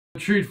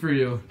treat for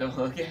you. Don't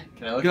look at.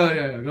 Can I look? Go,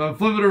 yeah, go.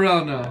 Flip it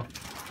around now.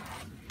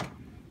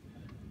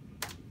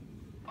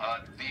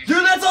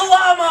 Dude, that's a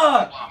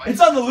llama! It's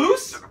on the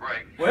loose?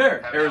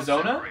 Where?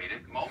 Arizona?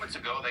 Moments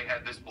ago, they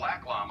had this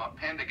black llama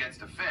pinned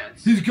against a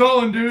fence. He's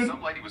going, dude.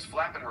 Some lady was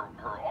flapping her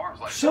arms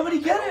like. Somebody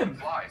get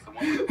him!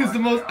 It's the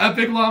most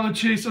epic llama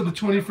chase of the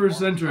 21st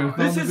century.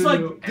 This is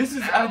like, this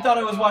is, I thought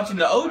I was watching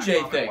the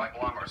OJ thing.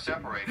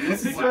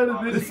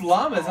 This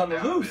llama is on the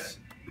loose.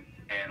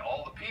 And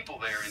all the people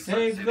there in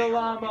Save the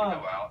llama. Go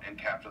out and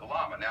capture the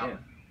llama. Now,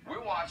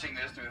 we're watching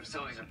this through the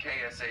facilities of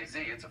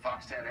KSAZ. It's a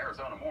Fox 10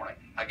 Arizona morning.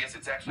 I guess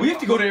it's actually. We have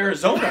to go to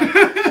Arizona.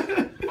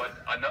 But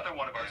another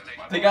one of our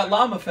stations. They got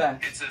llama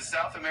facts. It's a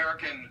South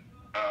American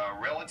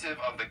relative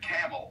of the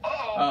camel.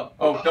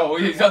 No,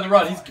 he's on the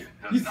run.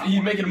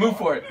 He's making a move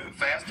for it.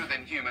 Faster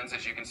than humans,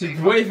 as you can see.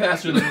 He's way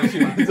faster than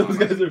humans. Those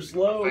guys are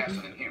slow.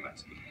 Faster than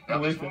humans. Now,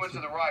 this woman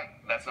to the right,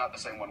 that's not the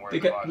same one wearing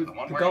the the visor. The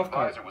one wearing the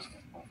visor was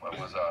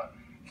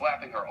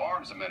flapping her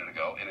arms a minute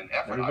ago in an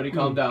effort,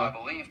 calm down. I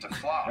believe, to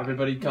fly.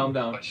 Everybody calm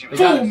down. They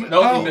got it.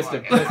 No, you missed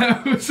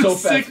it. So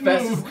fast.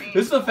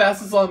 This is the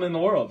fastest llama in the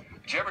world.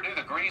 Did you ever do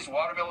the grease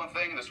watermelon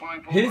thing in the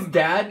swimming pool? His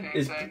dad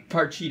is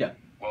part cheetah.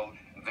 Well,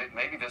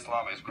 maybe this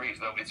llama is grease,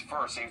 though its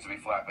fur seems to be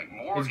flapping.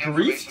 More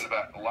information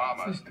about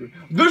llamas.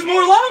 There's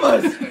more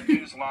llamas!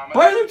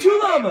 Why are there two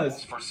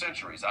llamas? For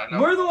centuries. I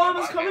know. Where are the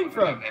llamas coming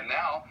from? And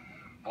now,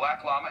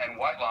 black llama and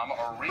white llama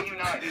are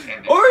reunited.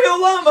 Oreo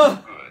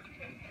llama! Good.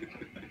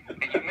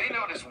 And you may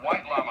notice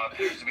white llama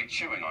appears to be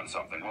chewing on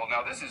something. Well,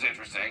 now this is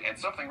interesting, and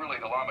something really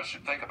the llamas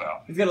should think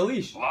about. He's got a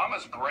leash.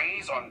 Llamas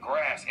graze on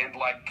grass, and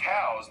like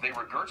cows, they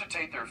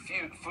regurgitate their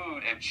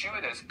food and chew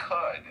it as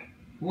cud.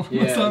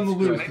 What's on the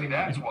loose? Maybe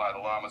that's why the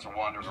llamas are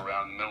wandering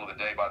around in the middle of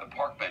the day by the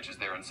park benches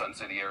there in Sun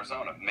City,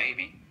 Arizona.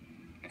 Maybe.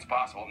 It's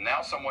possible.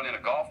 Now someone in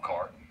a golf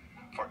cart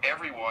for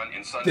everyone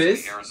in Sun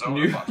City,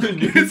 Arizona.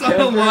 It's on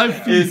a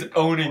live feed. Is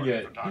owning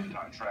it.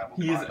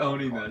 He is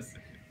owning this.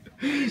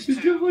 He's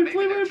gonna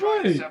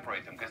play.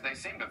 Separate them because they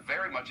seem to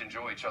very much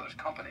enjoy each other's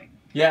company.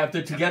 Yeah, if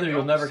they're together,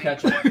 you'll never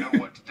catch them. Know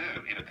what to do.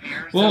 It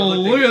appears. Well,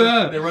 look at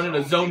that. They're running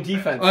a zone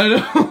defense. I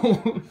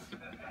know.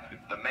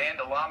 The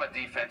man-to-llama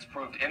defense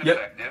proved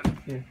ineffective,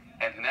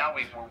 and now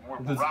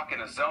we're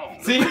rocking a zone.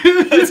 See?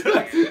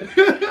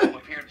 People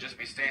appear to just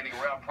be standing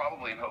around,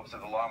 probably in hopes that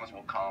the llamas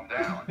will calm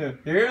down.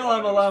 Here,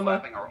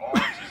 llama.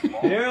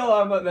 Here,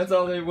 llama. That's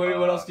all they.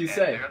 What else do you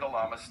say? There the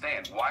llamas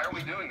stand. Why are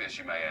we doing this,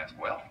 you may ask?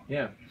 Well,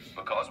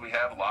 because we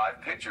have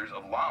live pictures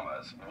of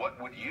llamas.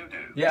 What would you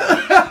do?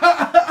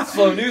 Yeah.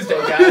 Slow news day,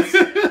 guys.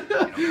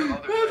 That's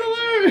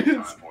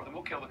hilarious.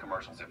 We'll kill the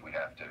commercials if we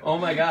have to. Oh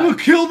my God. We'll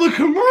kill the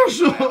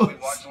commercials. We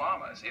watch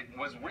llamas. It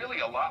was really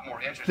a lot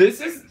more interesting.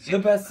 This is the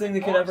best thing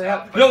that could ever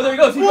happen. No, there he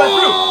goes. He went through.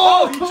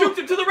 Oh, he juked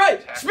him to the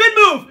right. Spin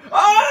move.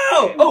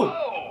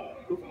 Oh.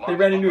 They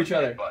ran into each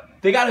other.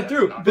 They got it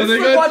through. This is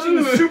like watching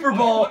the Super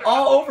Bowl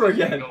all over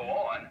again.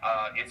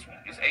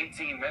 It's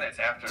 18 minutes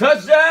after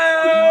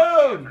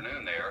touchdown.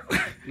 Afternoon there.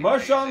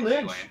 Marshawn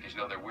Lynch. You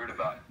know they're weird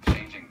about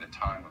changing the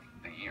time of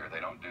the year. They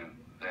don't do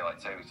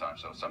daylight savings time,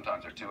 so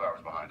sometimes they're 2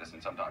 hours behind us,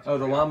 and sometimes. Oh,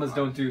 the llamas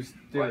don't do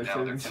daylight savings time. Right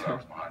now they're 2 time.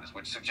 hours behind us,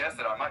 which suggests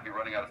that I might be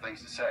running out of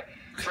things to say.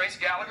 Trace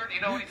Gallagher, do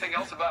you know anything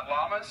else about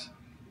llamas?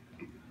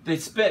 They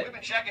spit. We've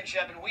been checking,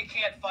 Shep, and we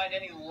can't find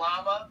any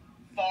llama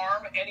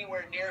farm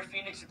anywhere near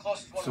Phoenix. The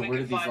closest one we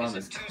can find is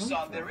in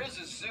Tucson. There is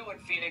a zoo in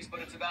Phoenix, but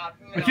it's about.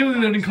 I can't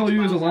believe they didn't call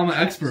you as a llama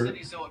expert.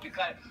 City, so it'd be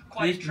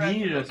quite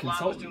needed a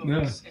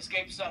consultant.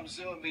 Escape some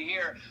zoo and be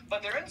here,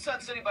 but they're in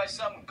Sun City by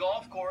some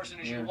golf course.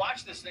 And as you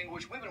watch this thing,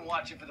 which we've been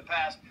watching for the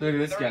past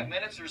 30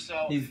 minutes or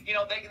so, they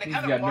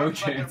kind of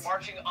march like they're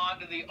marching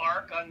onto the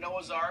Ark, on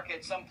Noah's Ark,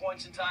 at some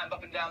points in time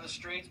up and down the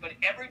streets. But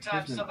every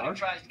time somebody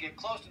tries to get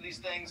close to these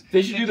things,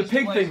 they should do the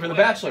pig thing for The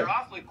Bachelor. They're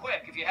awfully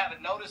quick. If you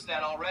haven't noticed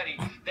that already,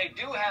 they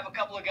do have a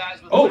couple of guys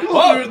with.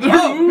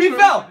 He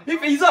fell.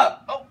 He's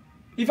up.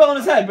 He fell on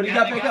his head, but he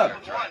got back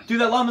up.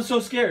 Dude, that llama's so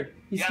scared.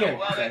 He's scared.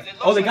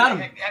 Well, they got him.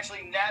 They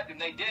actually nabbed him.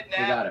 They did nab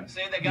him. They got him.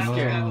 Say they got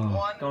this guy with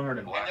one. Don't hurt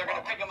him. And they're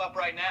going to pick him up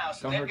right now.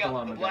 So they've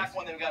got the black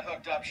one they've got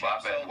hooked up. So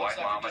it looks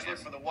like they're just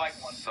looking for the white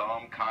one.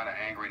 Some kind of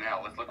angry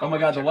now. Let's look. Oh my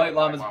God, the white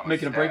llama's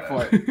making a break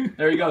for it.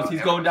 There he goes.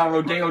 He's going down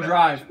Rodeo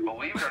Drive.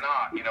 Believe it or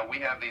not, we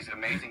have these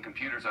amazing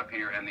computers up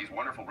here and these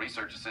wonderful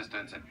research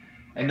assistants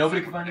and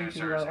nobody can find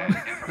anything about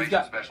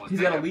it.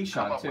 He's got a leash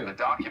on too. A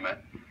document,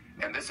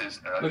 and this is.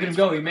 Look at him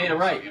go. He made it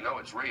right. So you know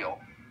it's real.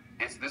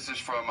 This is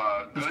from.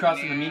 He's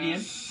crossing the median.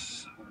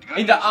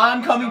 Into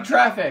oncoming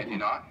traffic.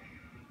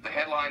 The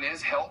headline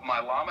is "Help!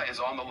 My Llama is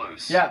on the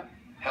loose." Yeah.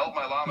 Help!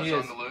 My Llama is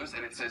on the loose,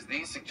 and it says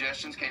these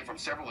suggestions came from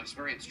several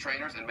experienced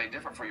trainers and may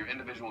differ for your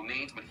individual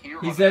needs, but here.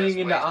 He's heading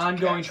into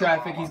ongoing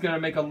traffic. He's gonna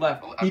make a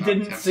left. He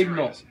didn't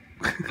signal.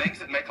 Things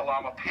that make a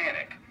llama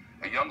panic.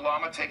 A young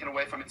llama taken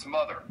away from its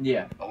mother.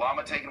 Yeah. A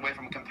llama taken away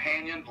from a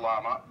companion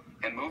llama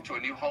and moved to a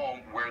new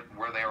home where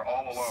they are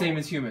all alone. Same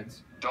as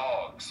humans.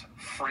 Dogs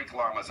freak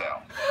llamas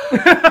out.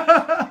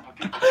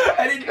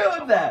 I didn't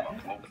know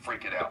that. Will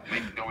freak it out,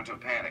 make it go into a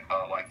panic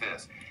like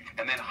this.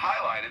 And then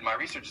highlighted, my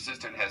research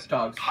assistant has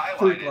Dogs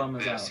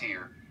highlighted this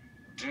here.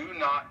 do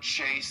not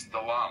chase the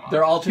llama.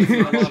 They're all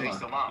chasing the llama. Chase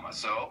the llama.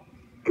 So,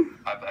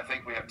 I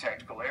think we have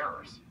tactical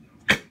errors.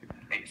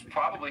 It's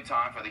probably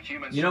time for the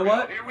humans. You know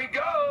what? Here we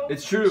go.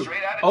 It's true.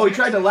 Oh, he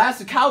tried to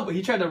lasso cowboy.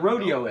 He tried to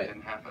rodeo it.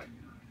 Didn't happen.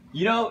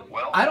 You know,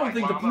 I don't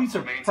think the police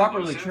are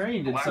properly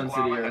trained in Sun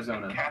City,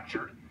 Arizona.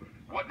 Captured.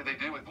 What did they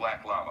do with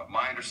Black Llama?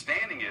 My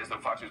understanding is, though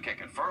Fox News can't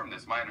confirm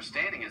this, my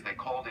understanding is they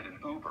called it an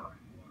Uber.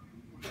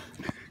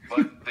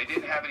 But they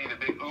didn't have any of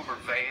the big Uber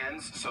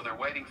vans, so they're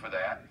waiting for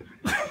that.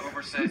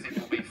 Uber says it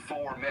will be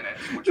 4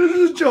 minutes. Which this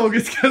is a joke.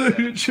 It's kind of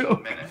a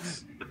joke.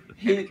 Minutes.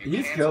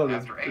 He's killed.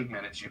 After 8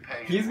 minutes, you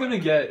pay. He's gonna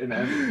get an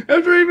Emmy.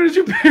 After 8 minutes,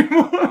 you pay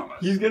more.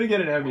 He's gonna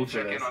get an Emmy We'll for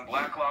check this. in on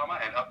Black Llama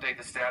and update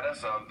the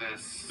status of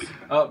this.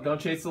 Oh, don't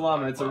chase the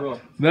llama. It's a rule.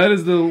 That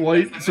is the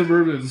white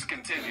Suburban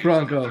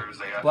Bronco.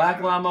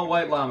 Black llama,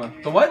 white llama.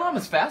 The white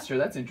llama's faster.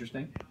 That's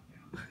interesting.